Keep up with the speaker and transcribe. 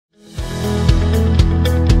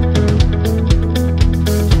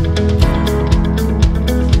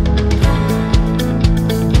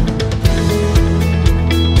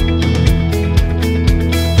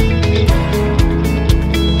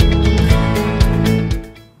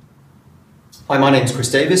Hi, my name is Chris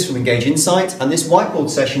Davis from Engage Insight, and this whiteboard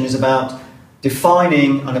session is about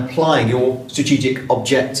defining and applying your strategic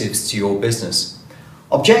objectives to your business.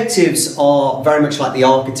 Objectives are very much like the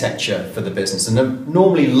architecture for the business, and they're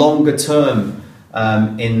normally longer term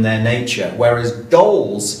in their nature, whereas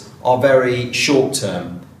goals are very short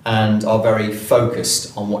term and are very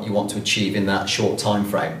focused on what you want to achieve in that short time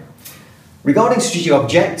frame. Regarding strategic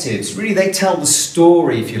objectives, really they tell the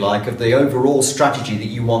story, if you like, of the overall strategy that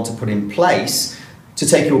you want to put in place to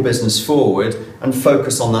take your business forward and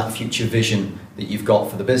focus on that future vision that you've got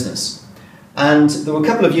for the business. And there were a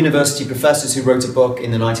couple of university professors who wrote a book in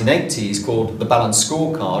the 1980s called The Balanced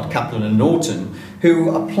Scorecard, Kaplan and Norton,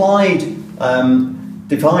 who applied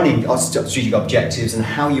defining strategic objectives and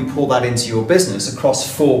how you pull that into your business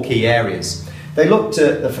across 4 key areas. They looked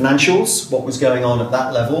at the financials, what was going on at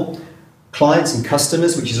that level, clients and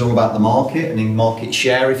customers, which is all about the market and in market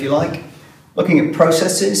share, if you like. Looking at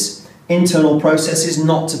processes, internal processes,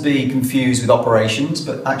 not to be confused with operations,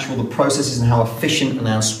 but actual the processes and how efficient and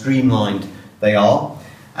how streamlined they are.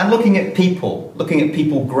 And looking at people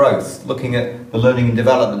growth, looking at the learning and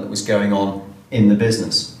development that was going on in the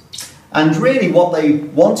business. And really what they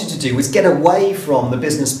wanted to do was get away from the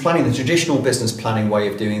business planning, the traditional business planning way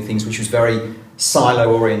of doing things, which was very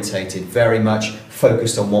silo orientated, very much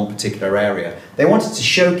focused on one particular area. They wanted to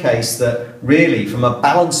showcase that really from a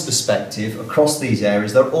balance perspective across these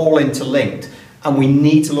areas, they're all interlinked, and we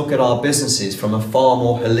need to look at our businesses from a far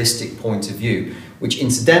more holistic point of view, which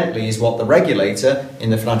incidentally is what the regulator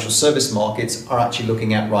in the financial service markets are actually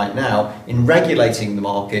looking at right now in regulating the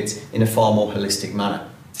market in a far more holistic manner.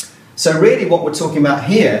 So really what we're talking about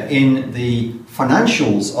here in the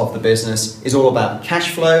financials of the business is all about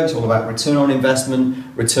cash flow, it's all about return on investment,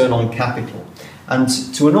 return on capital. And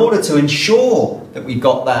in order to ensure that we've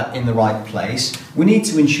got that in the right place, we need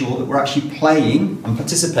to ensure that we're actually playing and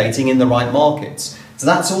participating in the right markets. So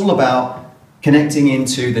that's all about connecting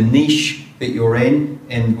into the niche that you're in,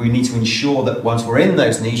 and we need to ensure that once we're in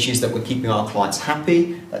those niches that we're keeping our clients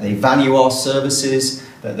happy, that they value our services,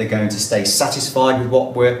 that they're going to stay satisfied with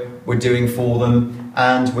what we're doing for them,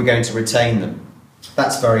 and we're going to retain them.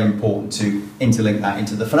 That's very important to interlink that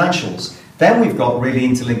into the financials. Then we've got really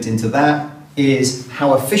interlinked into that is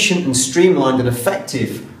how efficient and streamlined and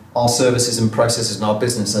effective our services and processes and our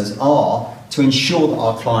businesses are to ensure that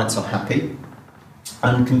our clients are happy,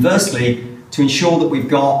 and conversely to ensure that we've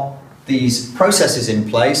got these processes in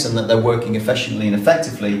place and that they're working efficiently and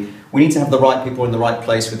effectively. We need to have the right people in the right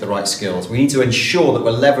place with the right skills. We need to ensure that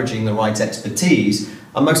we're leveraging the right expertise,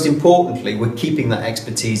 and most importantly, we're keeping that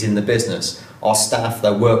expertise in the business. Our staff,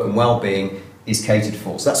 their work and well-being is catered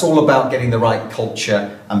for. So that's all about getting the right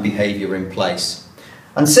culture and behaviour in place.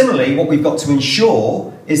 And similarly, what we've got to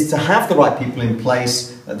ensure is to have the right people in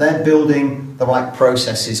place, that they're building the right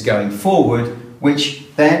processes going forward, which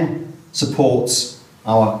then supports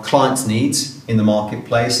our clients' needs in the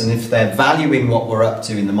marketplace. And if they're valuing what we're up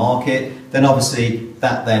to in the market, then obviously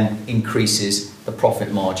that then increases the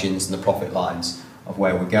profit margins and the profit lines of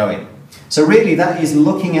where we're going. So really that is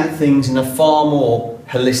looking at things in a far more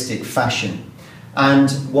holistic fashion.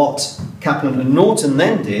 And what Kaplan and Norton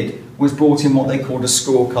then did was brought in what they called a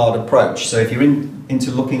scorecard approach. So if you're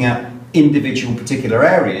into looking at individual particular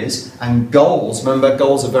areas and goals, remember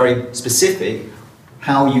goals are very specific,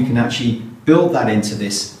 how you can actually build that into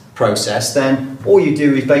this process, then all you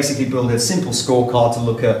do is basically build a simple scorecard to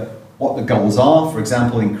look at what the goals are, for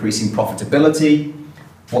example, increasing profitability,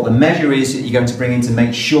 what the measure is that you're going to bring in to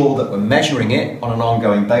make sure that we're measuring it on an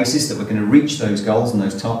ongoing basis, that we're going to reach those goals and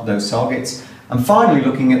those targets, and finally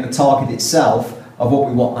looking at the target itself of what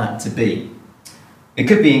we want that to be. It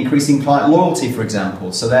could be increasing client loyalty, for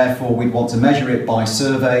example, so therefore we'd want to measure it by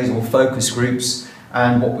surveys or focus groups,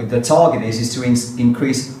 and what the target is to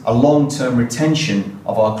increase a long-term retention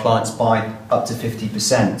of our clients by up to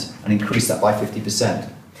 50% and increase that by 50%.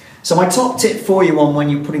 So my top tip for you on when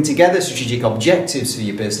you're putting together strategic objectives for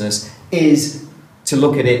your business is to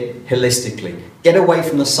look at it holistically. Get away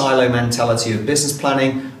from the silo mentality of business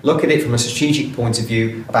planning, look at it from a strategic point of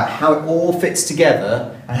view about how it all fits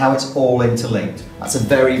together and how it's all interlinked. That's a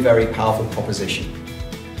very, very powerful proposition.